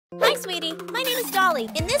Hi, sweetie. My name is Dolly.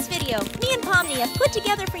 In this video, me and Pomni have put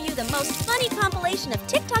together for you the most funny compilation of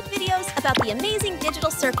TikTok videos about the Amazing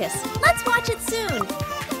Digital Circus. Let's watch it soon.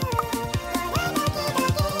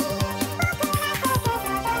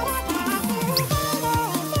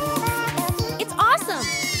 It's awesome.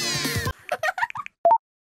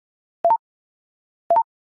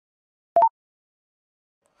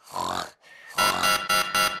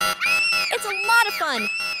 It's a lot of fun.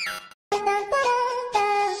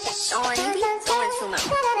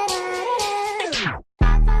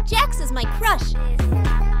 Jax is my crush.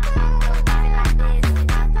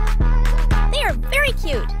 They are very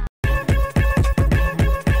cute.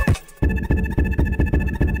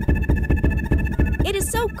 It is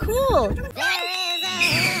so cool.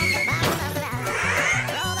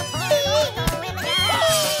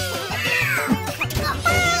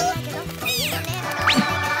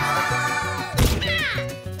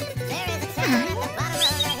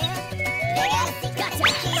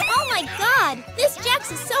 This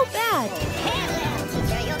Jax is so bad.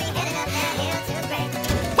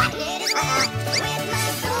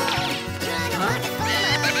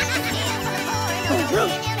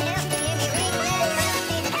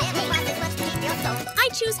 I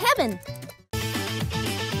choose heaven.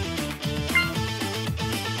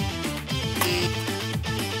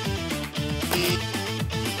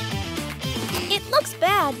 It looks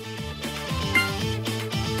bad.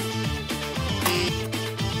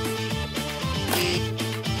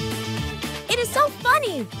 It is so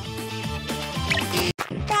funny!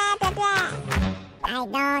 Blah, blah, blah. I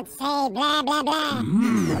don't say blah, blah, blah.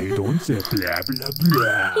 I don't say blah, blah,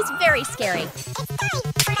 blah. He's very scary. It's time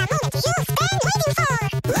for that moment you've been waiting for.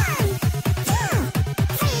 1, 2, 3.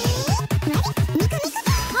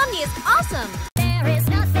 Pomni is awesome! There is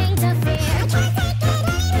nothing to fear.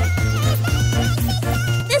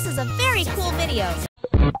 This is a very cool video.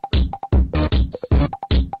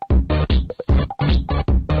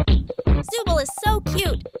 Zooble is so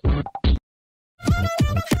cute.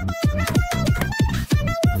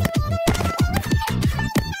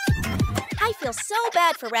 I feel so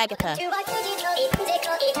bad for Ragatha.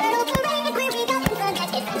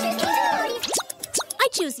 I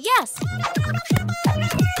choose yes.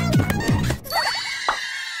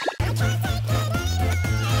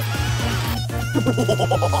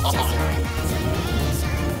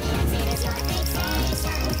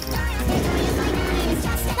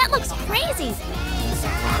 That looks crazy.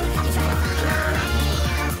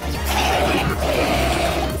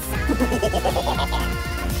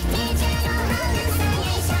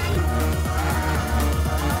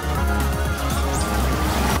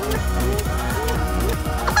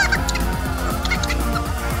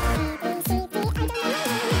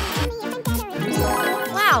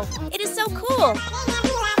 Wow, it is so cool.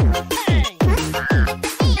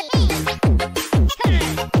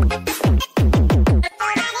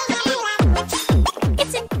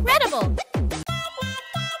 It's incredible.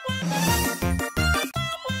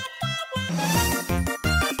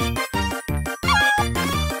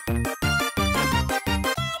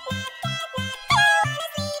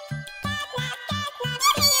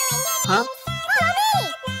 Huh?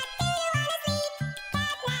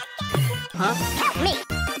 Huh? Help me.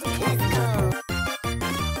 Let's go.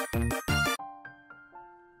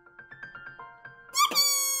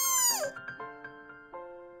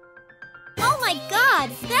 Oh my God,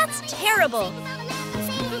 that's terrible.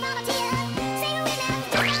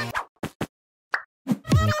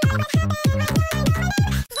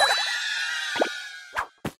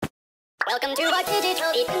 Welcome to our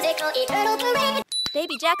digital eternal parade.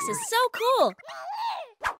 Baby Jax is so cool.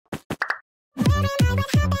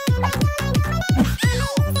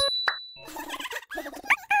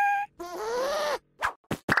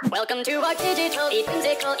 Welcome to our digital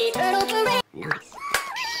eternal parade. Nice.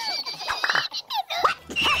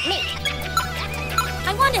 Help me.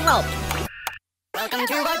 I want to help. Welcome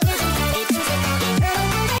to our digital eternal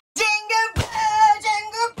parade. Jingle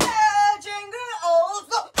jingle all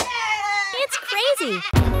the way. It's crazy.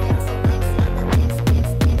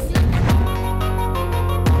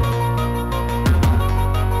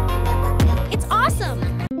 It's awesome.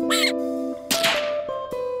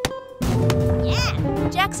 Yeah.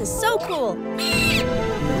 Jax is so cool.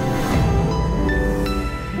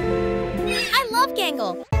 I love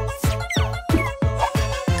Gangle.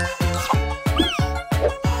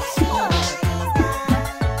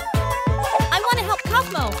 I want to help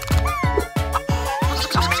Cosmo.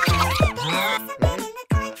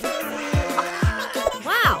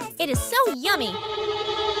 Wow, it is so yummy.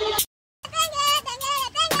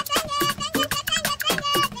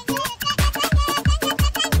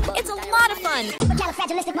 It's a lot of fun.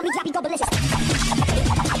 Califragilistic,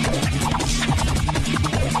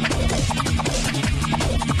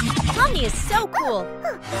 Pomni is so cool.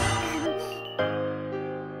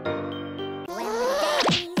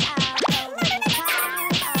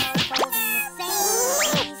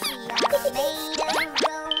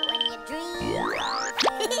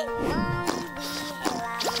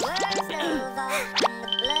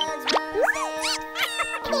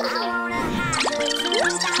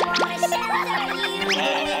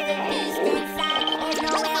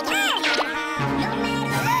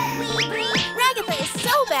 Ragatha is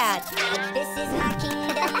so bad. This is my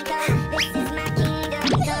kingdom come. This is my kingdom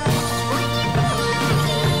come.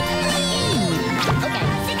 Okay.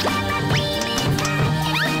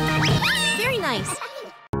 Very nice.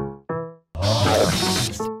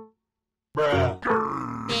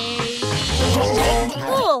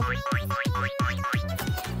 Cool.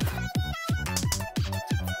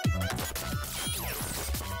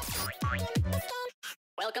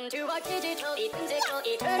 Welcome to our digital,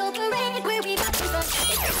 eternal parade where we got some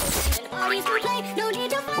fun and parties to play. No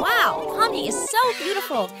need to fight. Wow, Pomni is so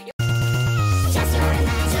beautiful. Just your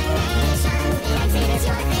imagination. The exit is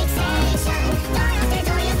your fixation. Door after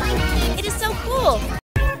door you find that It is so cool.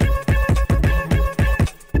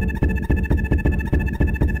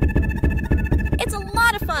 It's a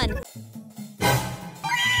lot of fun.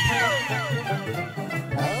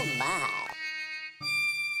 Oh my.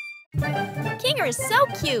 Kinger is so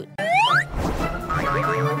cute.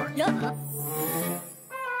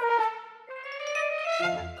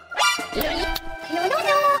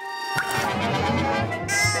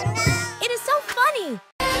 It is so funny.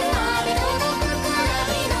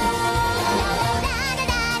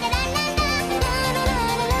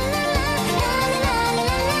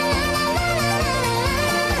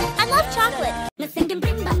 I love chocolate.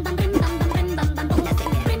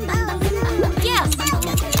 Yes.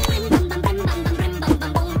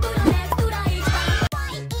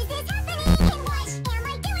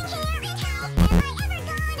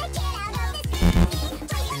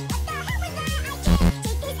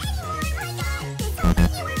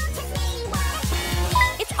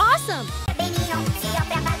 It's awesome.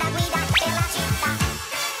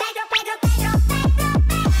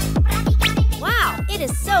 Wow, it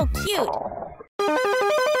is so cute.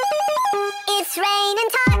 It's raining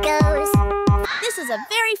tacos. This is a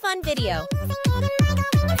very fun video.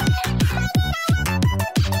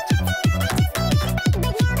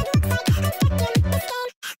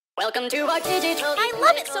 Welcome to our digital. I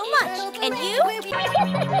love it so much. And you?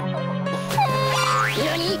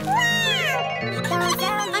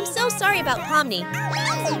 I'm so sorry about Pomni.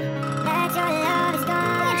 That your love is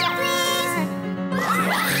gone.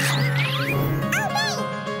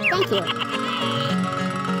 Thank you.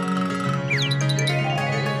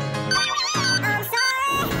 I'm sorry.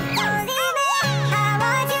 Don't leave me. I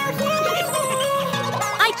want you here.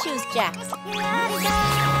 I choose Jax. Your love is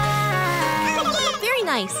gone. Very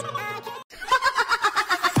nice.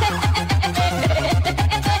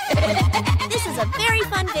 This is a very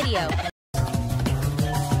fun video.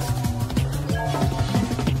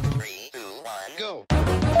 3, 2, 1, go.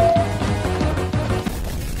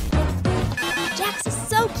 Jax is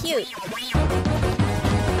so cute.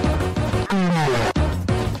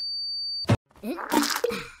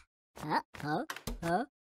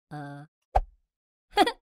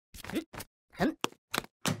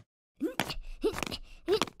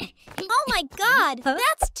 Oh my God,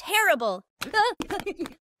 that's terrible.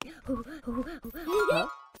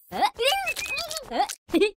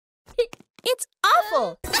 It's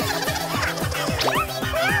awful.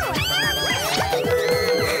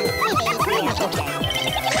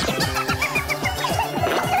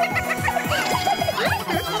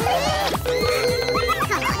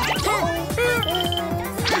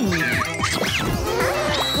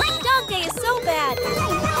 Dog Day is so bad.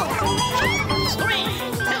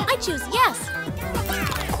 I choose yes.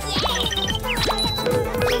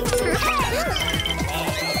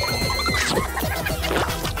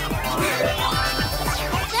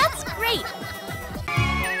 That's great.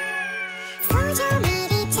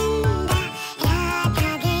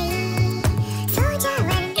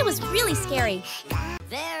 It was really scary.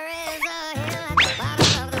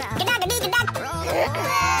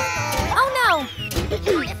 Oh no!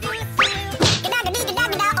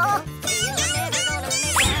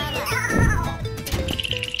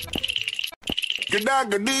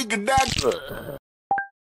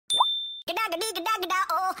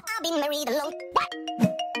 I'll be married alone.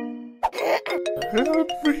 Help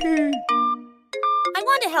me. I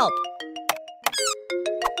want to help.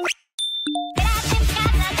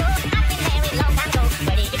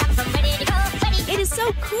 It is so so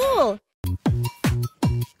cool!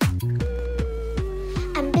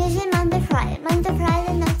 I'm busy Monday, Friday,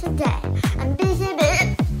 not today. I'm busy.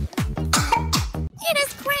 It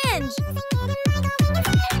is cringe!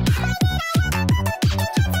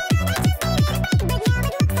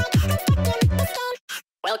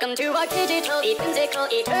 Welcome to our digital, whimsical,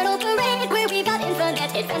 eternal parade, where we've got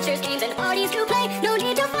infinite adventures, games, and parties to play. No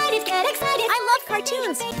need to fight it, get excited. I love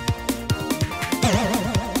cartoons!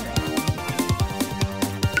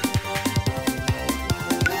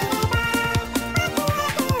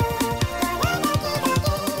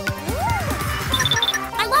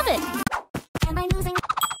 I love it! Am I losing?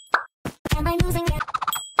 Am I losing it?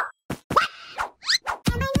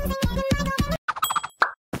 Am I losing it?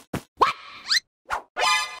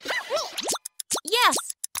 Yes!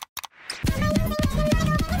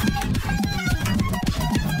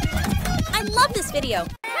 I love this video!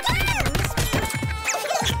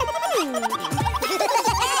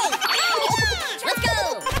 Let's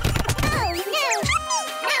go! Oh,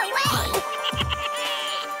 no way!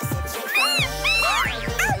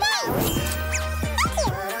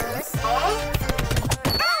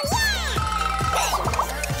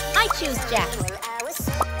 I choose Jax.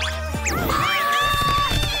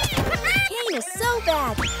 Kane is so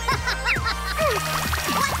bad.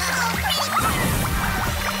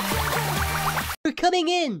 We're coming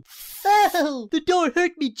in! Oh, the door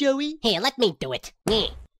hurt me, Joey! Here, let me do it.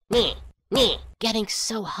 Getting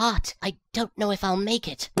so hot, I don't know if I'll make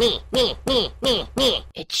it.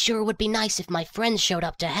 It sure would be nice if my friends showed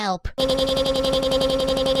up to help.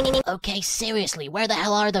 Okay, seriously, where the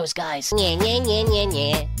hell are those guys? It's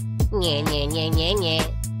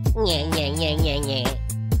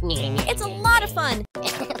a lot of fun.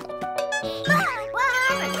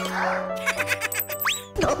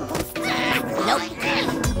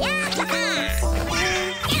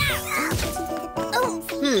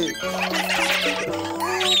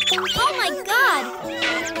 Oh my god!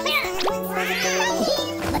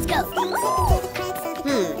 Let's go.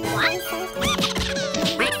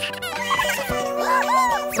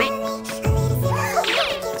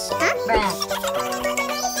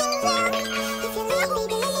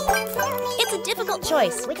 It's a difficult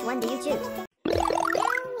choice. Which one do you choose?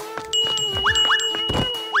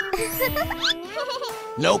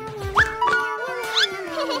 Nope.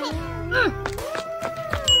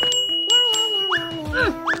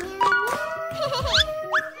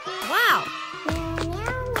 Wow!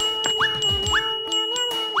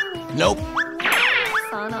 Nope.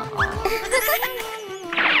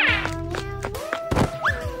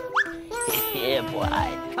 Yeah, boy.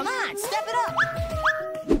 Come on, step it up.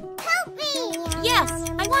 Help me! Yes,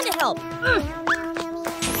 I want to help.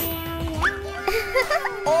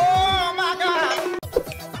 Oh my God!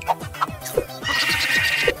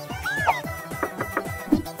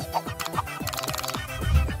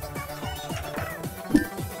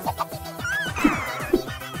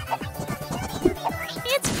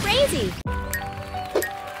 It's crazy.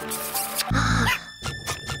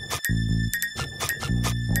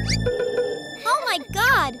 Oh my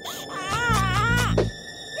god!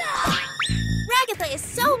 Ragatha is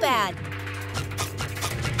so bad.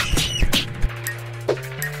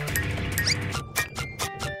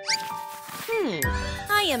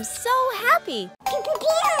 I am so happy.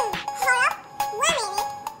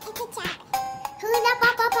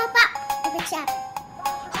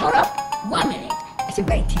 Hold up, 1 minute. It's a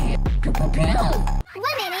great team. 1 minute.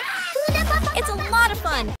 It's a lot of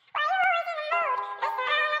fun.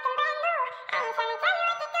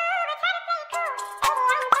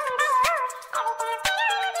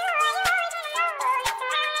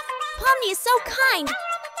 Pomni is so kind.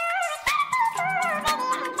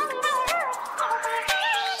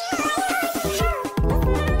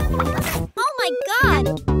 Oh my god!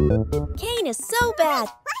 Kane is so bad.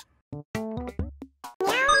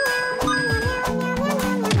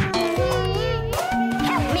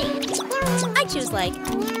 I choose like.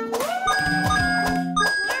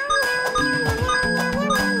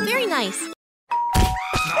 Very nice.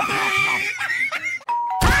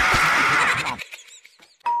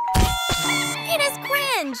 It is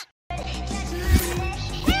cringe.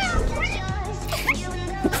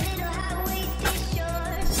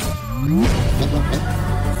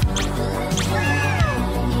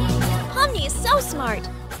 Pomni is so smart.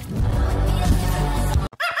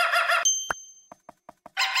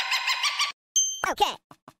 Okay.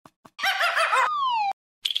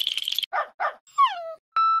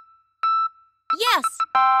 Yes.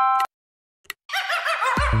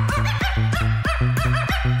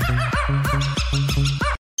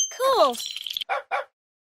 Cool.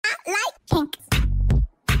 Like pink.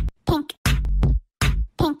 Pink.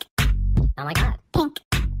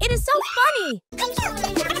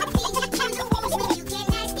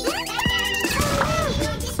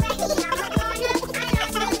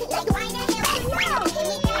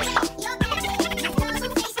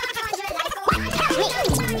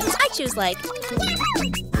 I choose like.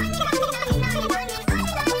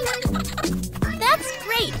 That's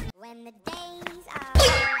great.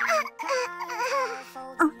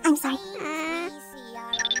 Oh, I'm sorry.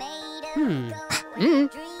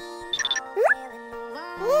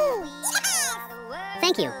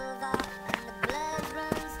 Thank you.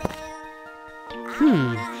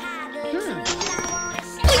 Hmm.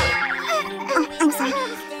 Oh, I'm sorry.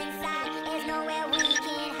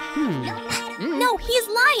 No, he's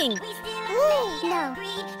lying. No.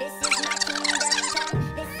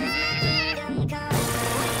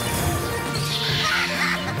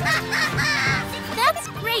 That's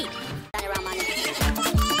great.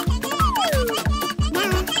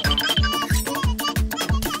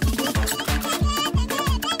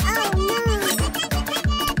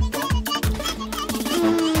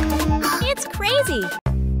 It's crazy.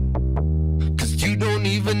 'Cause you don't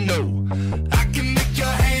even know. I can make your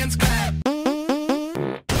hands clap.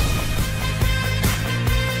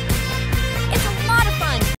 It's a lot of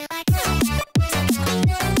fun.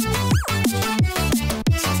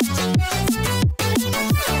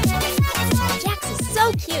 Jax is so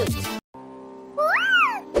cute.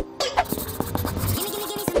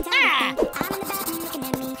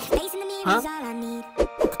 Huh?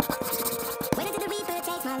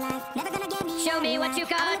 Show me what you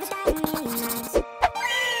got.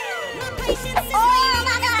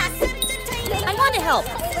 I want to help.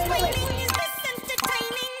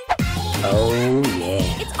 Oh,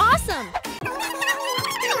 yeah. It's awesome.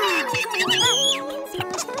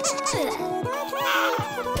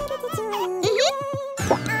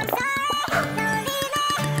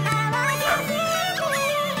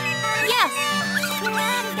 Yes.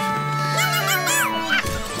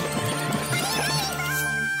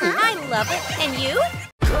 I love it. And you?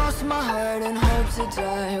 Cross my heart and hope to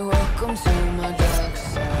die. Welcome to my dark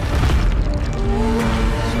side.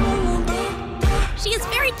 She is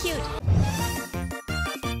very cute.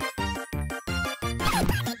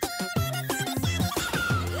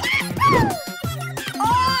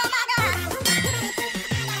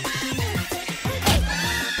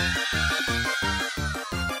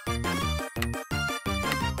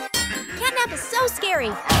 Catnap is so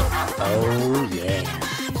scary. Oh, yeah.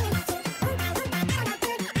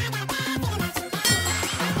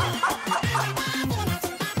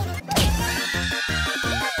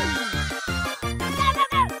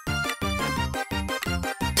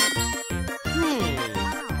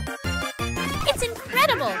 It's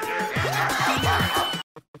incredible.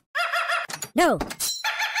 No.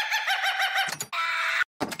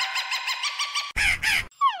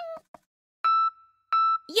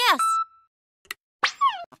 Yes.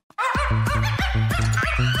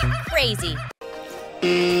 Crazy.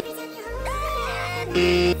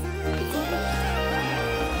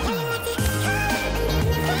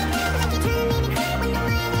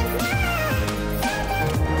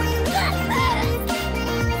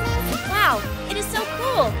 Wow, it is so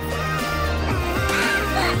cool.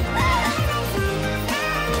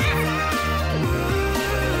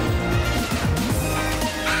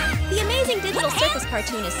 The Amazing Digital Circus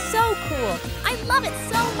cartoon is so cool. I love it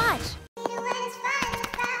so much.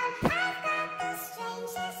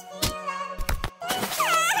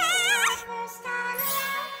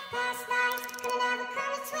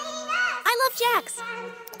 I love Jax.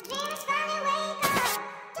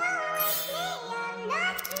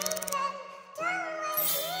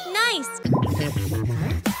 Nice.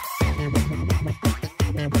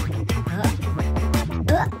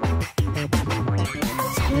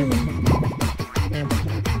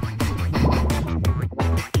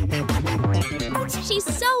 She's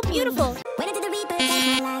so beautiful. Wait until the Reaper takes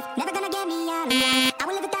my life. Never gonna get me out of line. I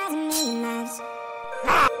will live 1,000 million lives.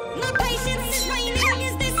 My patience is waning.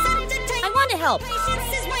 Is this entertaining? I want to help.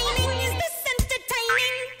 Patience is waning. Is this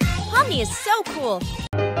entertaining? Pomni is so cool.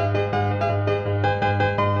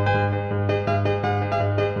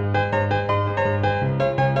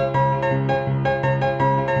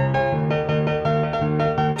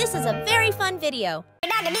 This is a very fun video.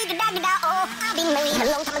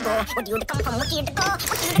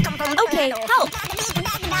 Okay, help.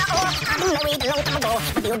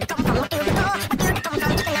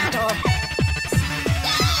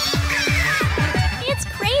 It's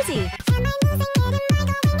crazy.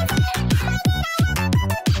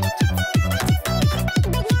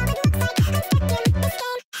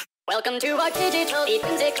 Welcome to our digital,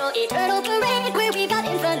 whimsical, eternal parade, where we got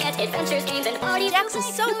infinite adventures, games, and parties. Jax is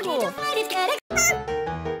so cool.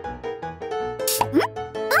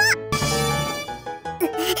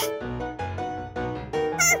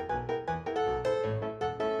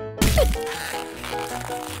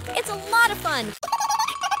 It's a lot of fun.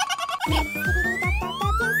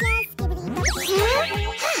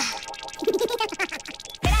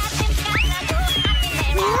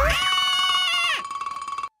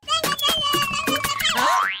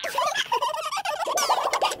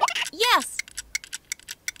 Yes!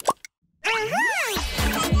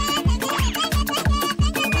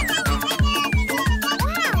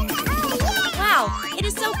 Wow, it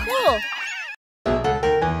is so cool!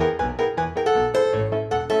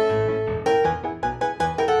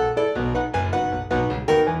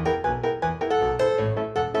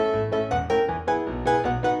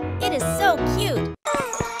 It is so cute!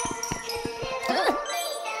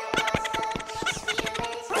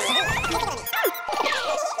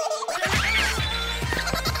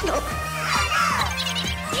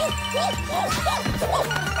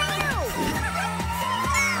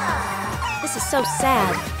 This is so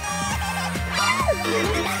sad.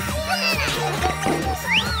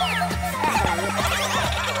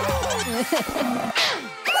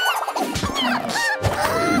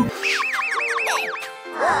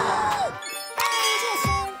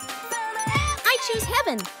 I choose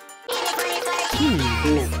heaven.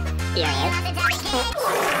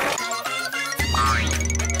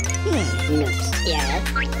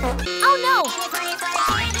 Oh no!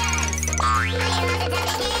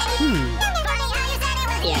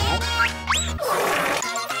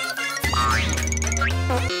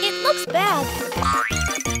 It looks bad.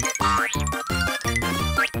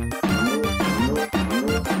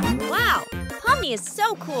 Wow, Pomni is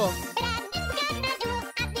so cool.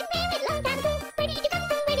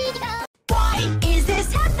 Why is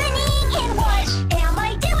this happening and what am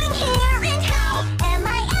I doing here and how am I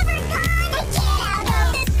ever gonna get out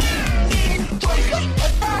of this?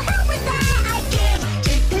 What the hell was that? I can't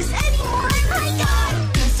take this anymore. My God,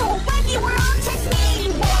 this whole wacky world takes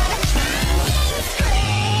me. What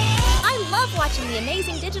I love watching the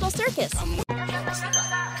Amazing Digital Circus.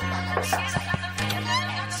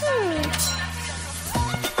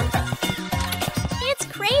 It's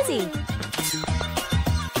crazy.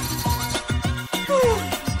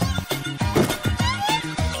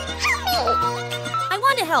 I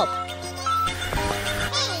want to help.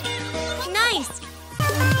 Nice.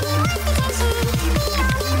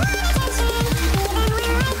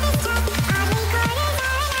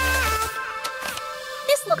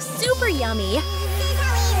 This looks super yummy.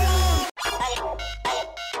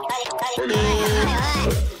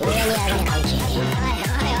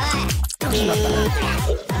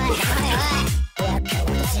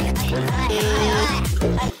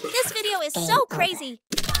 This video is so crazy.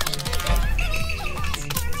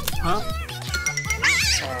 Huh?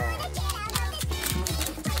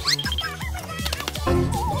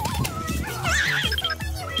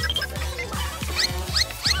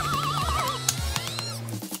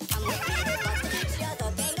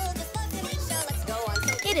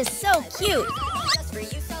 It is so cute.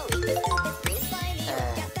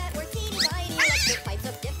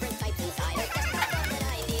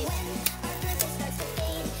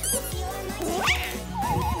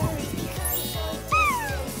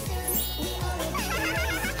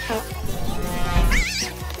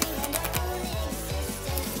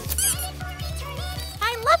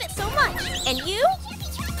 I love it so much. And you?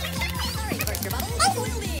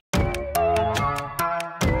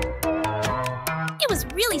 It was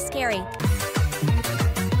really scary.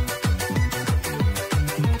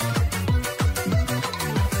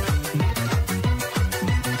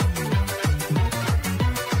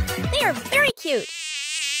 They are very cute.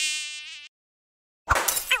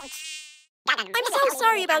 I'm so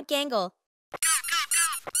sorry about Gangle.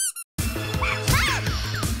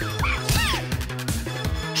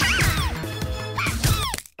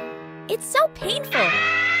 It's so painful.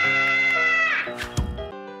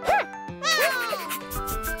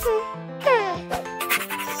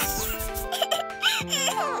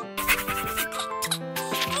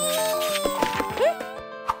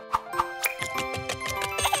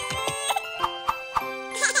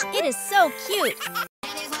 It is so cute.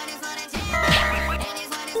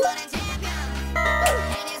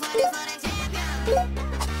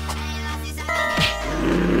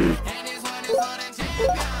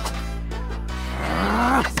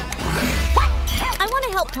 I want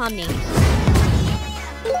to help Pomni.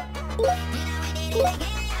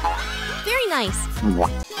 Very nice.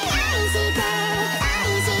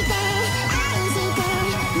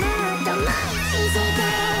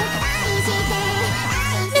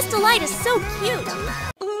 Miss Delight is so cute.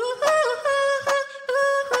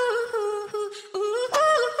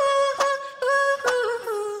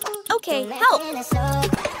 Okay, help.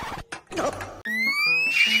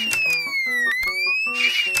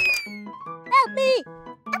 Help me!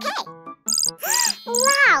 Okay.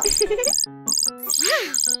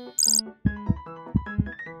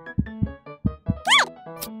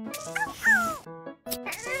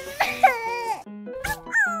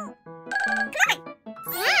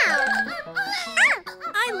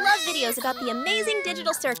 videos about the Amazing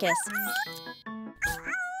Digital Circus.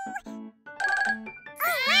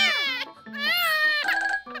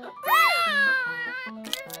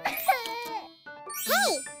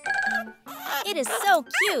 Hey! It is so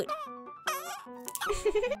cute.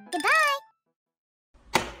 Goodbye!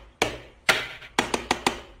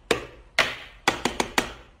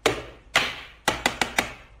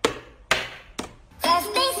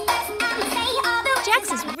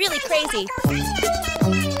 Jax is really crazy.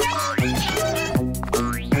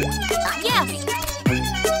 Yes!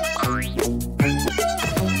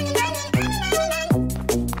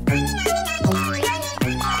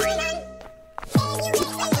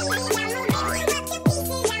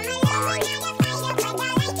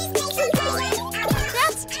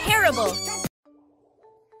 That's terrible.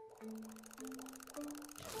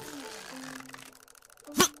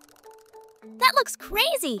 That looks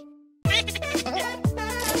crazy.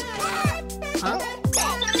 Huh?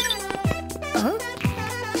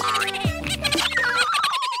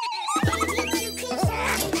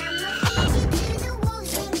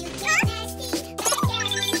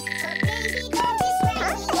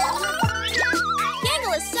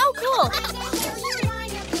 Gangle is so cool.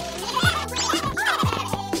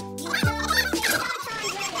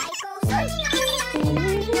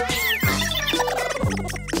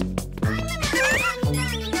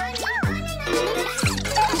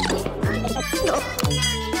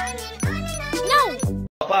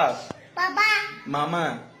 Papás, Papá,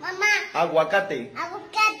 mamá, mamá, aguacate,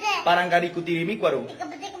 aguacate. parangaricutirimícuaro.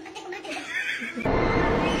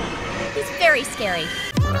 He's very scary.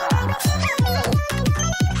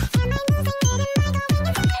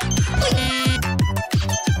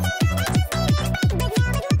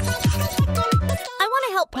 I want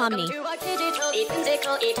to help Pomni. To our digital,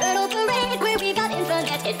 whimsical, eternal parade where we got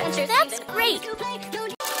infinite adventures. That's great.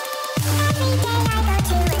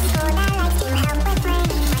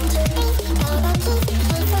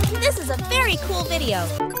 This is a very cool video.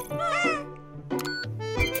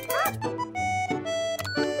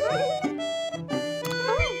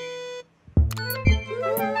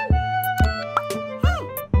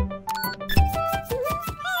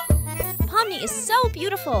 Pomni is so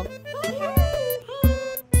beautiful.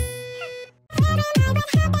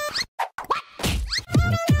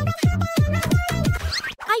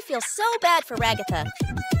 I feel so bad for Ragatha.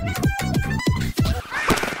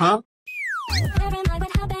 Huh?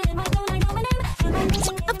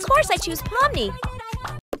 Of course I choose Pomni.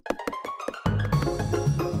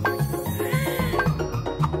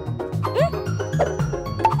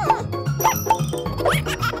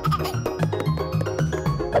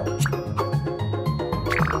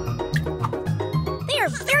 They are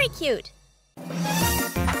very cute.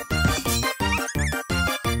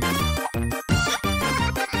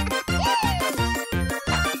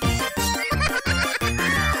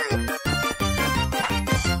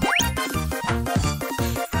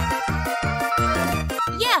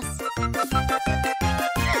 Yes!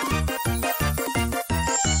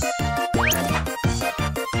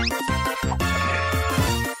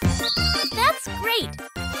 That's great!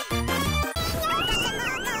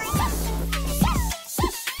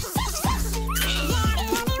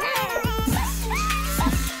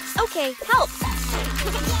 Okay, help!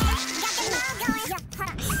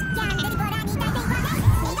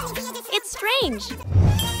 It's strange!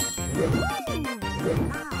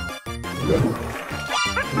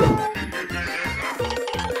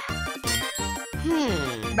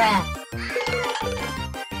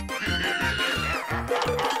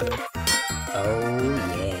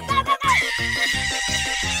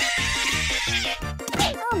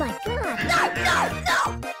 Oh my god! No!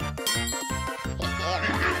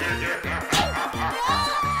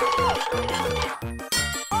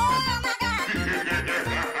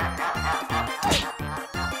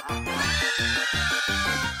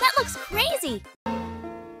 That looks crazy!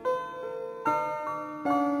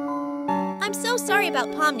 I'm so sorry about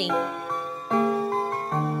Pomni.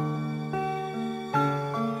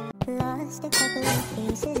 Lost a couple of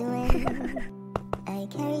pieces when I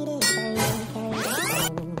carried it home.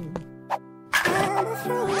 I'm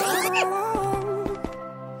afraid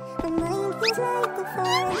my mind feels like a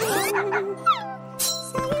foreign.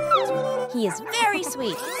 He is very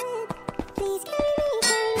sweet. Please carry me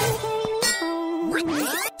home.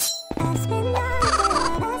 I spent all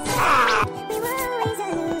the night. We were always a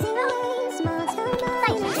losing game. Small town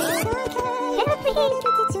boys,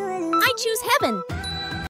 I choose heaven.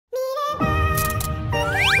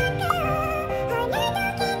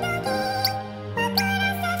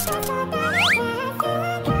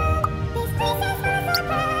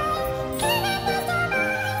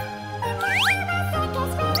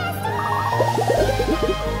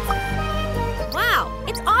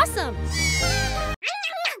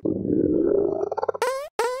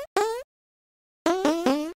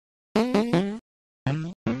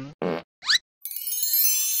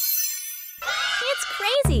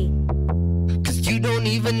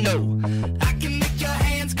 even know. I can make your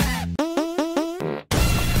hands clap.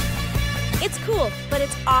 It's cool, but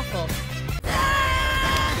it's awful.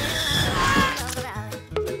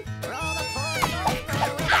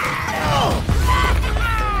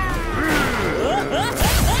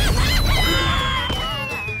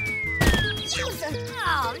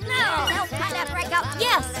 Oh no! Help cut that break up.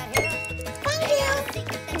 Yes!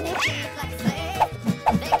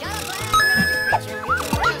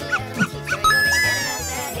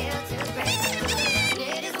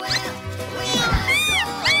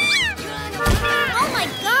 Oh my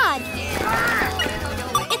God!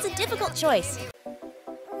 It's a difficult choice.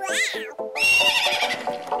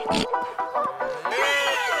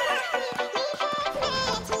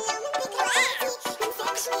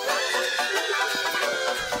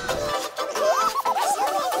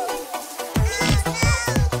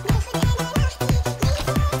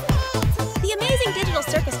 The Amazing Digital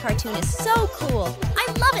Circus cartoon is so cool. I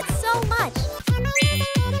love it so much.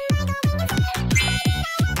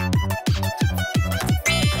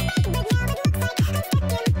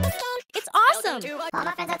 It's awesome. All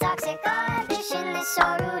my friends are toxic, our ambition is so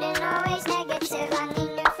rude and always negative. I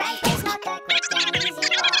need new friends, it's not that quick and easy.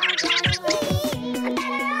 Oh, I'm drowning with me. I'm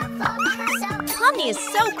better off all by myself. Pomni is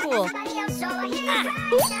so cool. Somebody else, so I hit the ground.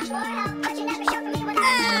 Ask for help, but you never showed me what I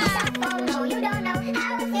want. Oh no, you don't know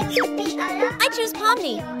how it feels to be alone. I choose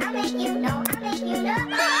Pomni. I'll make you know, I'll make you know.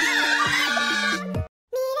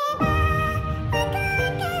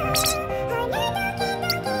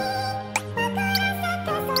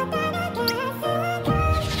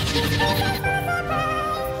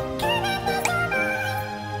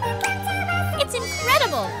 It's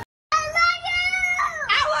incredible. I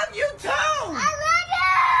love you too! I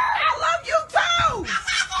love you too!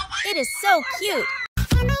 It is so cute.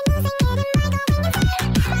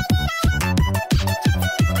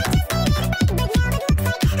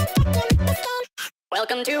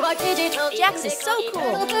 Welcome to our digital Jax is so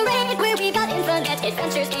cool. parade where we got infinite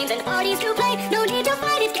adventures, games, and parties to play. No need to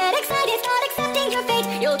fight it, get excited, start accepting your fate.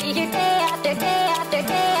 You'll be here day after day after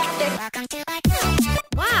day after. Welcome to our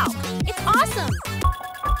Wow, it's awesome.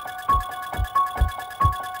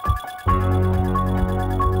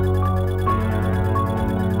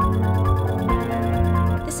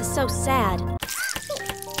 This is so sad.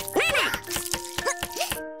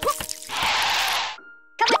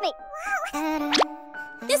 Come with me.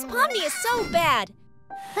 This Pomni is so bad.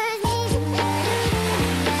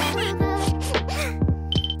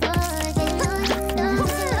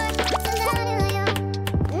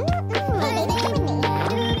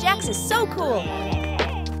 Jax is so cool.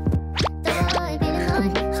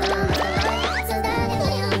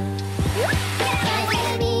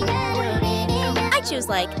 I choose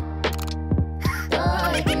like.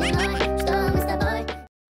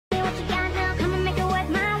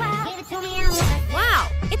 Wow,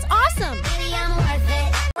 it's awesome.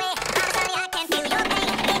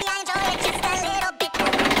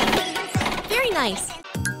 Very nice.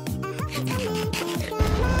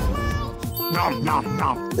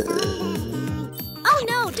 Oh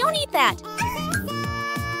no, don't eat that.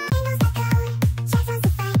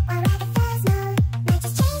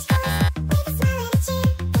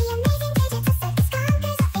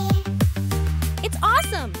 It's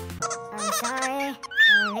awesome. I'm sorry,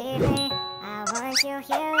 don't leave me. I want you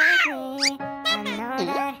here with me. I know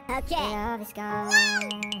that the love is gone.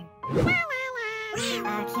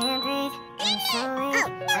 I can't breathe, I'm so weak.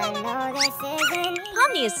 I know this isn't easy.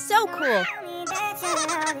 Pomni is so cool. Tell me that your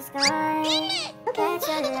love is gone. That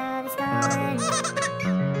your love is gone.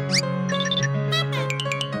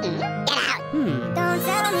 Don't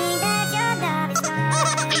tell me that your love is gone.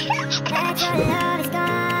 That your love is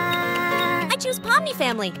gone. I choose Pomni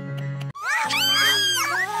family.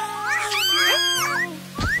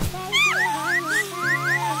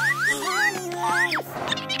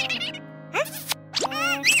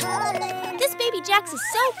 This baby Jax is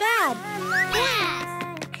so bad.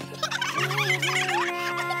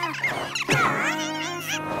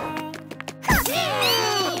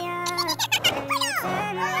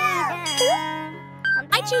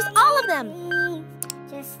 I choose all of them.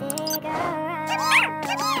 Just stick around.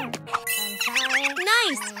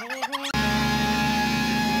 Nice.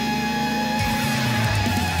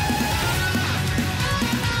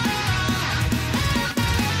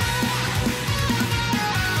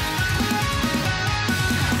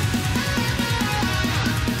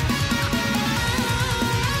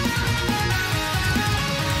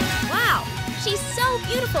 Wow, she's so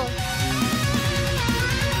beautiful.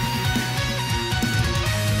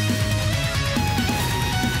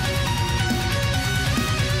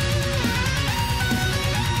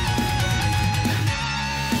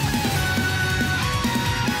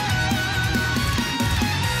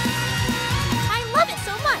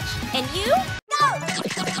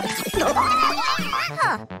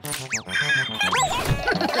 I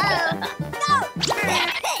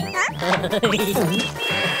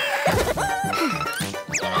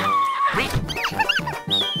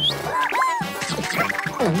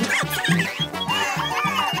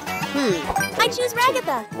choose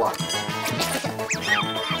Ragatha.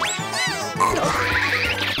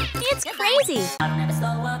 It's crazy. I don't ever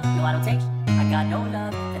slow up, no I don't take. I got no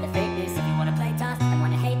love for the fakeness. If you wanna play tough and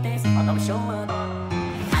wanna hate this, I'll always show up.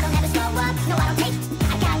 I don't ever slow up, no I don't take.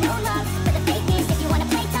 I got no love for the fakeness. If you wanna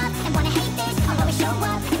play tough and wanna hate this, I'll always show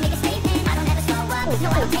up and make a statement. I don't ever slow up, no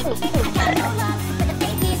I don't take. I got no love for the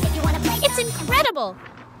fakeness. If you wanna play tough. It's incredible.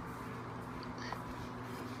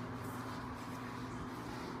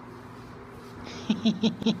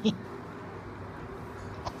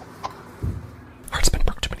 Heart's been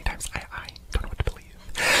broke too many times. I don't know what to believe.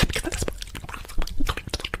 Because at this point,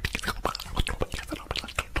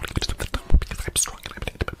 I'm strong and I'm an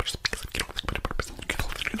independent person. Because you don't think about a person.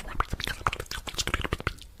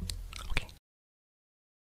 Okay.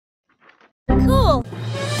 Cool.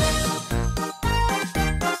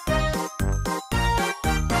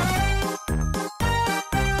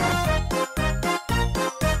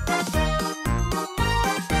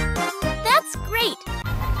 That's great.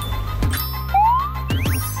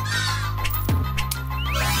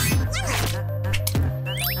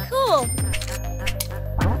 Cool.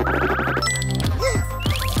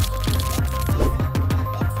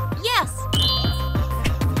 Yes.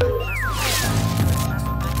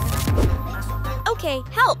 Okay,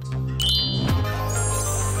 help.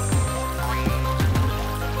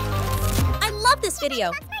 I love this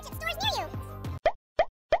video.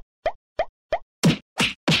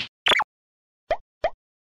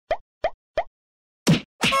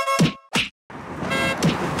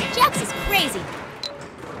 Jax is crazy.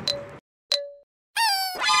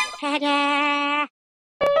 Ta-da!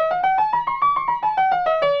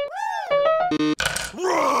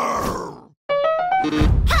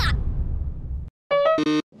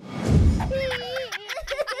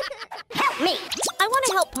 Help me! I want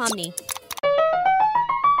to help Pomni.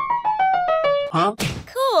 Huh?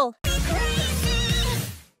 Cool.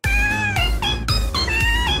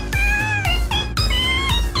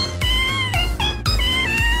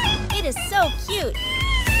 It is so cute.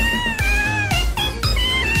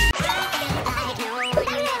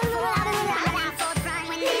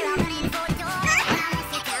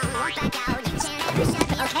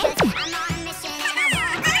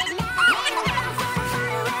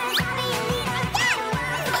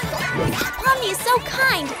 Pomni is so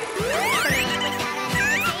kind.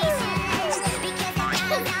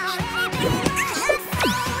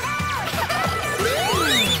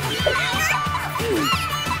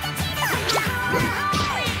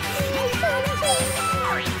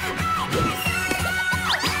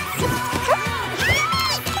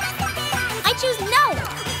 I choose no.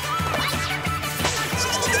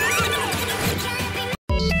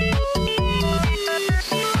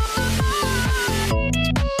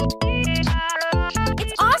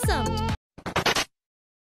 It's awesome.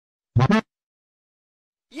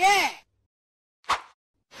 Yeah!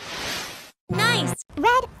 Nice.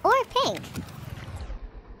 Red or pink?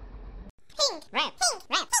 Pink, red, pink,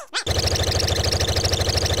 red, pink, red.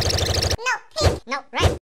 No, pink, no,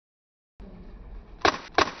 red.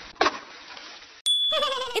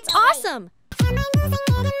 It's awesome.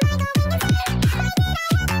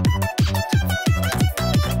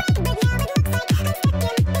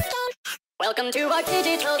 Welcome to our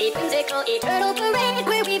digital, whimsical, eternal parade,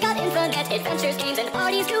 where we got infinite adventures, games, and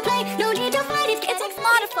parties to play. No need to fight it, It's a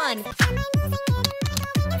lot of fun.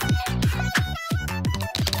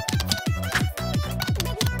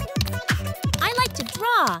 I like to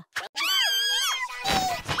draw.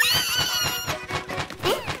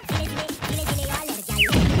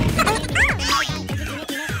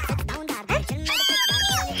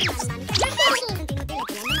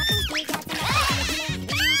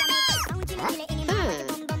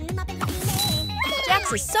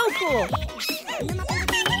 Jax is so cool.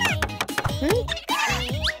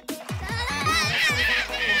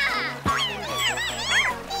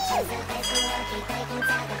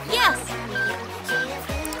 Yes.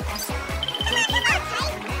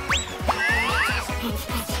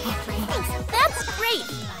 That's great.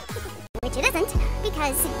 Which it isn't,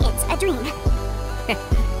 because it's a dream.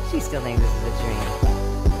 She still thinks this is a dream.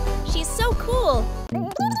 She's so cool.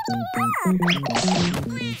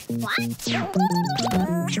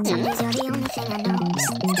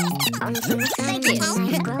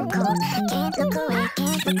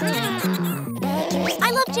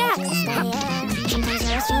 I love Jax.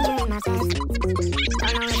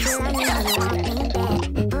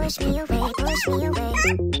 Push me away, push me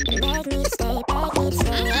away. beg me to stay, beg me to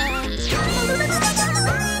stay.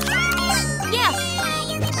 Yes!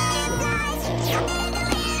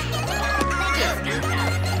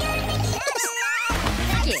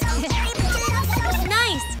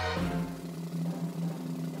 Nice!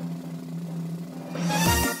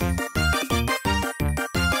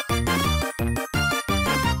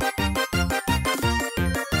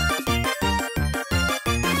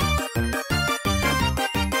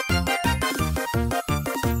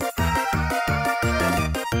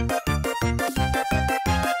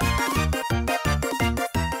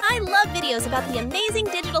 I love videos about the Amazing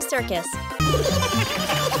Digital Circus.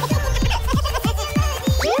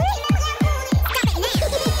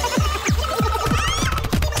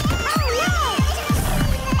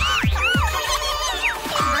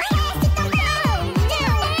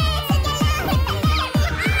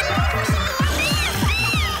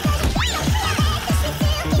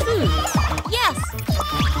 Yes!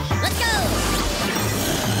 Let's go!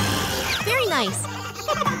 Very nice.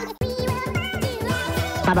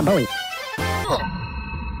 Baba Booey.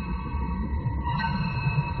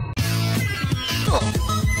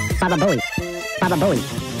 Baba Booey. Baba Booey.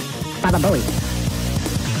 Baba Booey.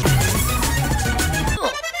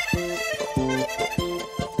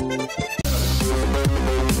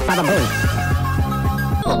 Baba Booey.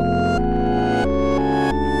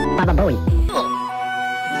 Baba Booey.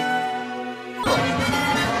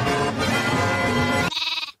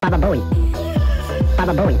 Baba Booey.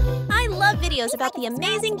 Baba Booey. I love videos about the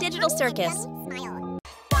Amazing Digital Circus.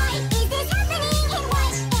 Why is this happening and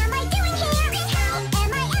what am I doing here and how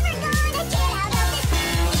am I ever gonna get out of this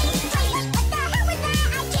place? What the hell was that?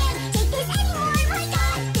 I can't take this anymore. My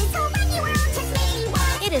God, this whole wacky world just made me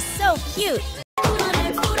want. It is so cute.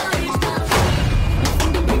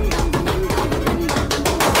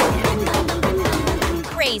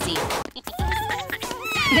 Crazy.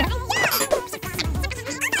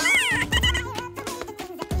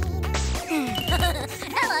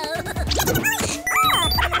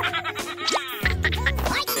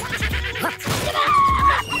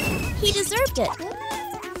 He deserved it.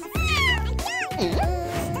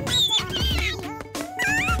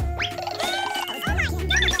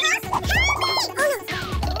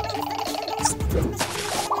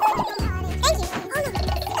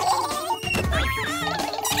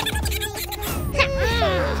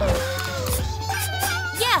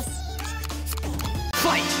 Yes!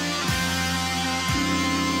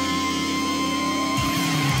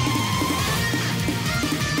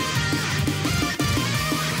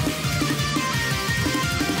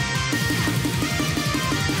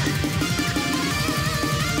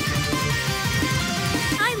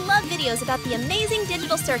 I love videos about the Amazing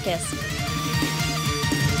Digital Circus.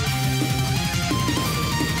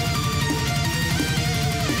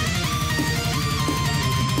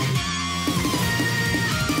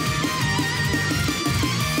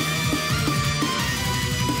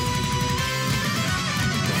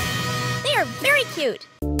 They are very cute.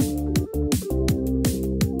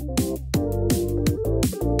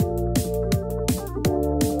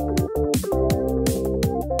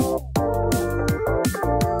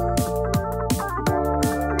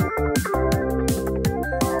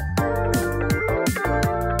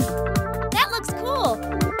 That looks cool.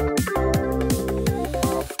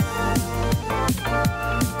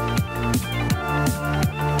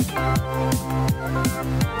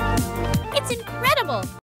 It's incredible.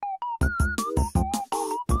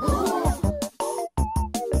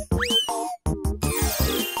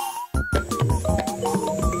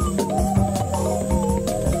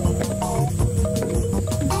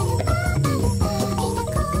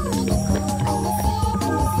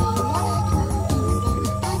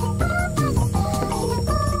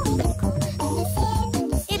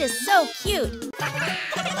 It is so cute.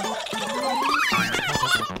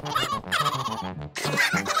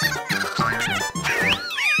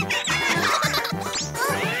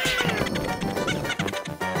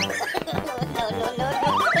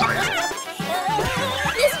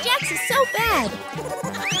 This Jax is so bad.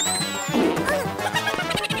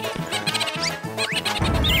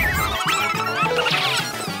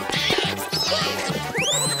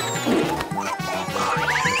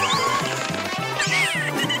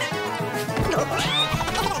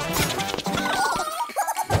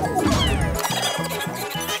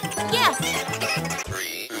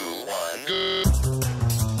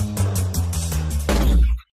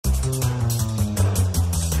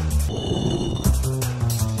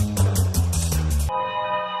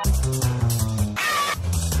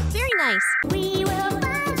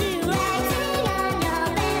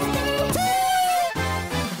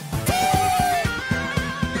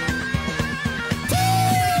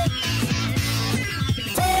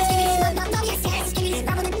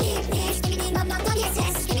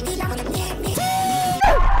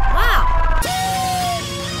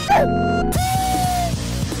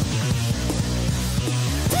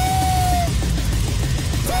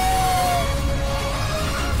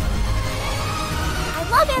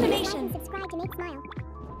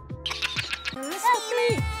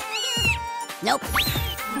 Nope.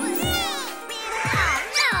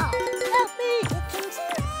 Help me!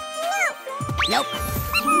 Nope.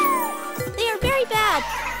 They are very bad.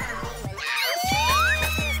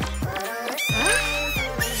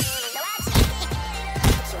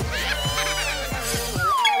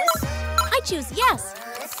 I choose yes.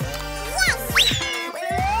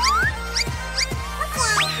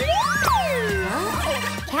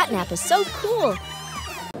 Catnap is so cool.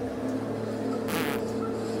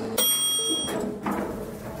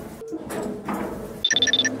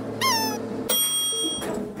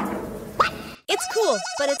 It's cool,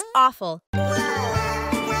 but it's awful.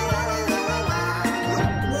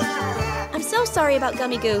 I'm so sorry about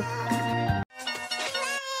Gummy Goo.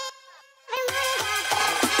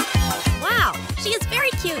 Wow, she is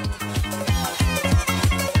very cute.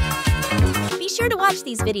 Be sure to watch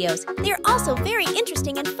these videos. They are also very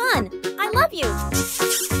interesting and fun. I love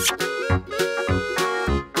you.